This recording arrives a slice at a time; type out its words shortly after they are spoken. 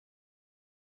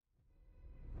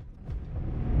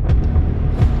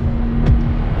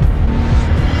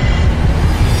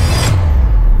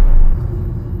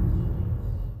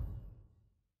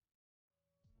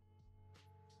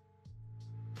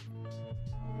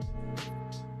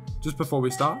Just before we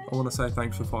start, I want to say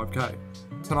thanks for 5k.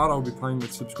 Tonight I'll be playing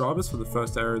with subscribers for the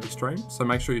first area of the stream, so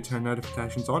make sure you turn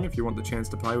notifications on if you want the chance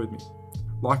to play with me.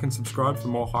 Like and subscribe for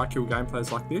more high kill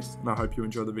gameplays like this, and I hope you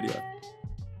enjoy the video.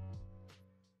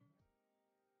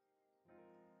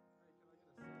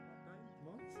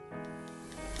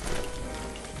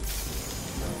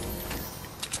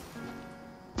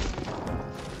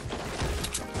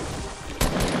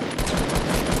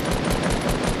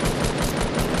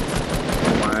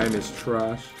 My aim is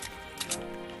trash.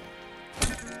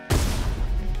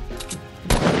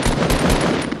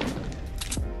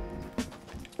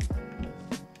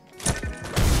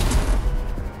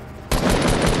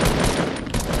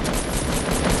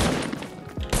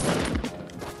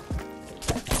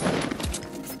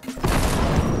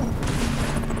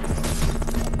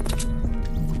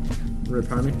 Rip,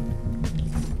 homie.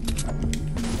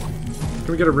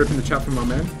 Can we get a rip in the chat from my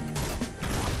man?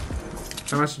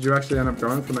 How much did you actually end up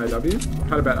going from AW?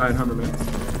 Had about 800, man.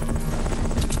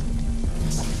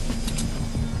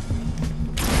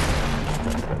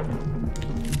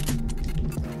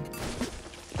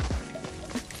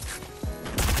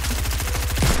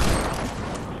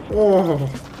 Oh,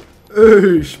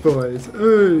 oosh, boys,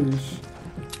 oosh.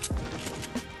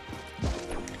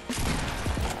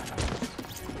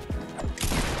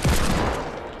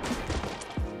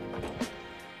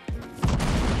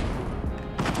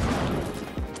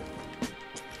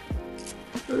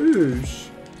 Oosh.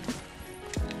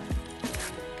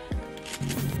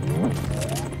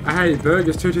 Hey,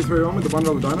 Burgers2231 with the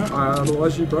 $1 donut. I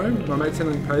idolise you, bro. My mate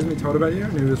Centrelink pays me, told about you,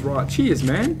 and he was right. Cheers,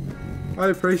 man. I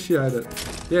appreciate it.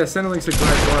 Yeah, Centrelink's a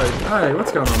great bloke. Hey,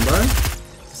 what's going on, bro?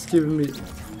 Just giving me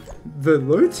the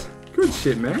loot? Good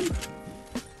shit, man.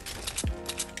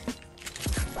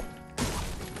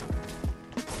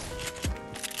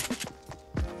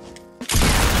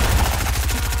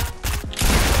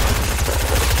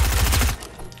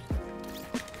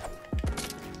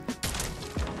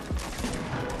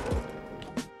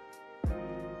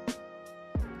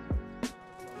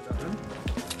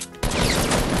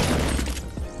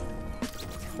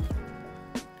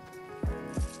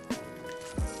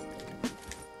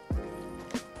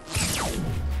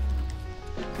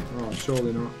 Oh,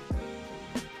 surely not.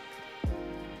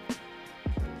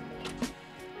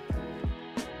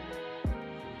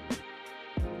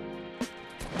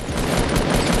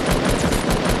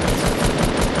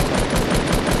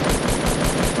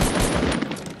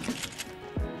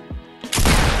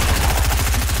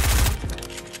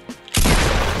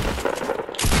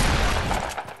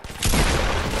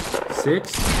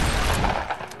 Six.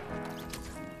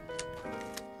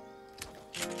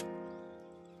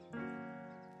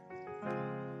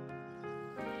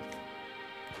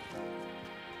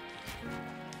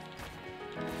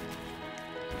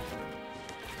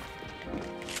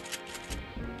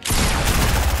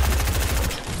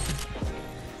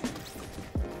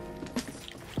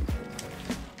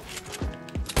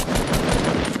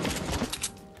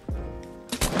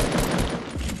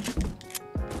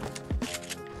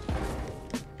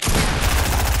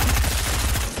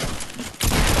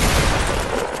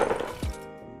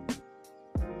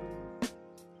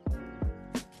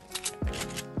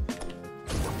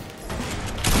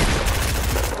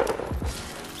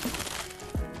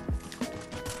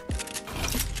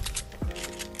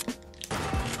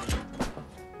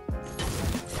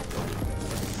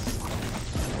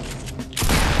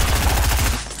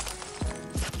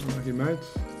 Lucky, mate.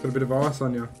 Got a bit of ice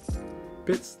on you.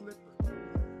 Bit slippery.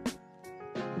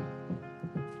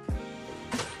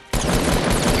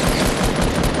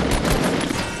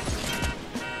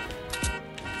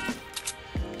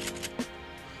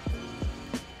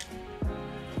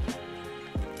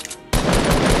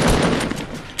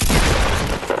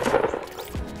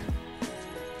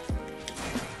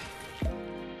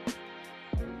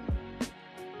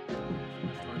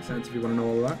 Makes sense if you want to know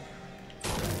all of that.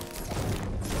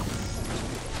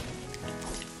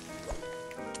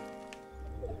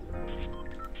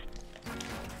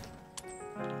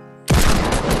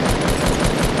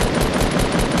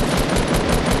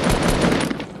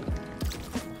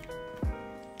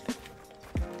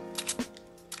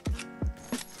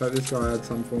 Hope this guy had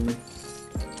some for me.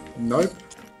 Nope.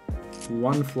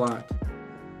 One flat.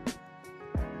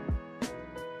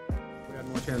 We had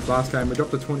more chance last game. We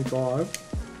dropped to 25.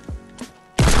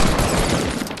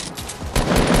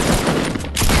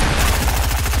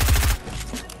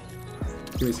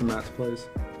 Give me some mats, please.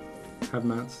 Have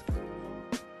mats.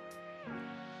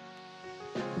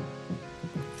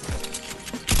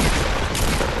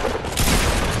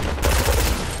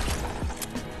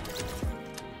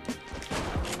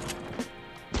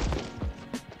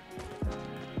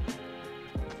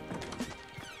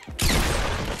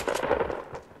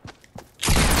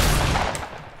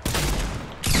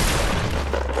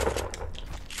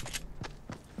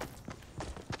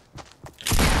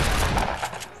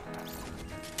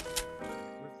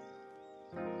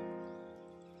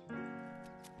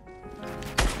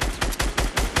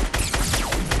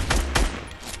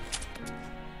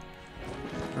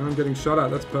 I'm getting shot at.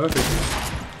 That's perfect.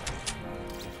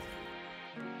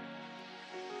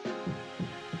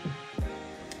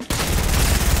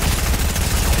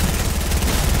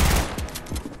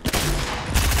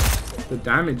 The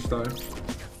damage though.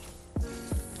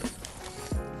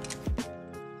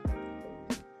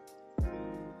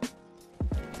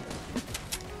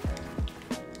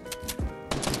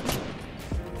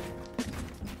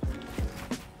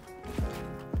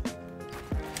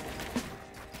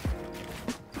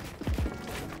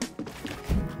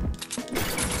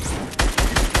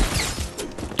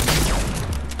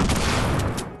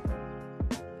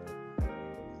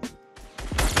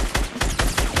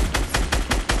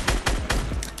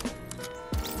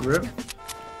 Rip.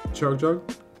 Chug jug.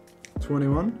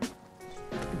 21.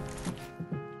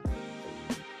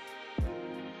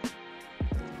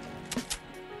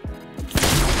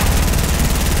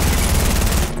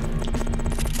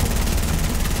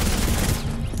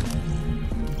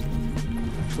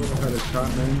 Thought I had a chat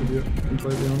name to be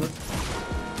completely honest.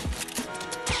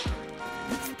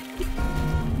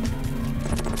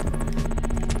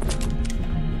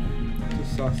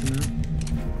 Just sussing it.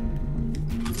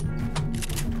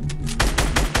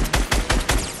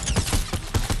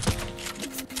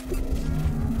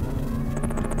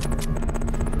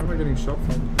 Getting shot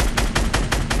from.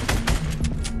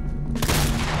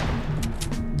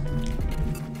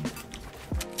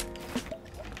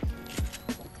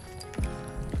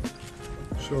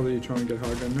 Surely you're trying to get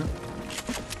high gun now.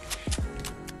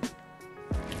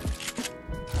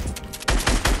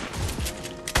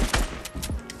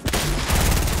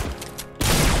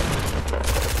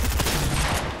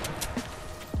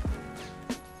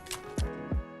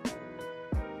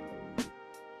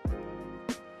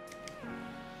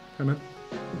 Come in.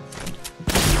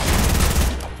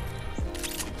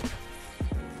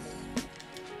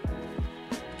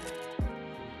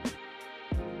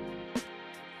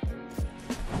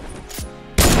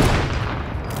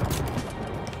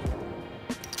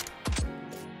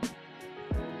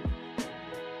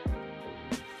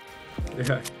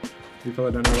 Yeah, you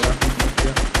probably don't know what happened.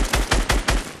 Yeah.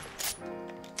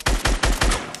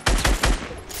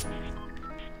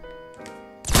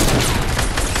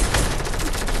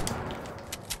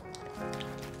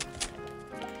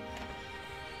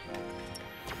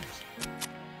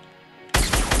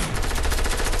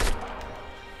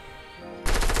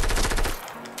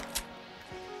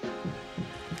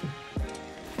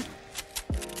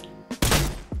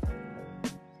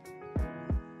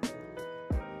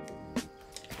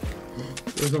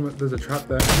 There's a trap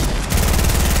there.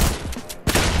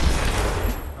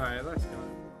 Alright, let's go.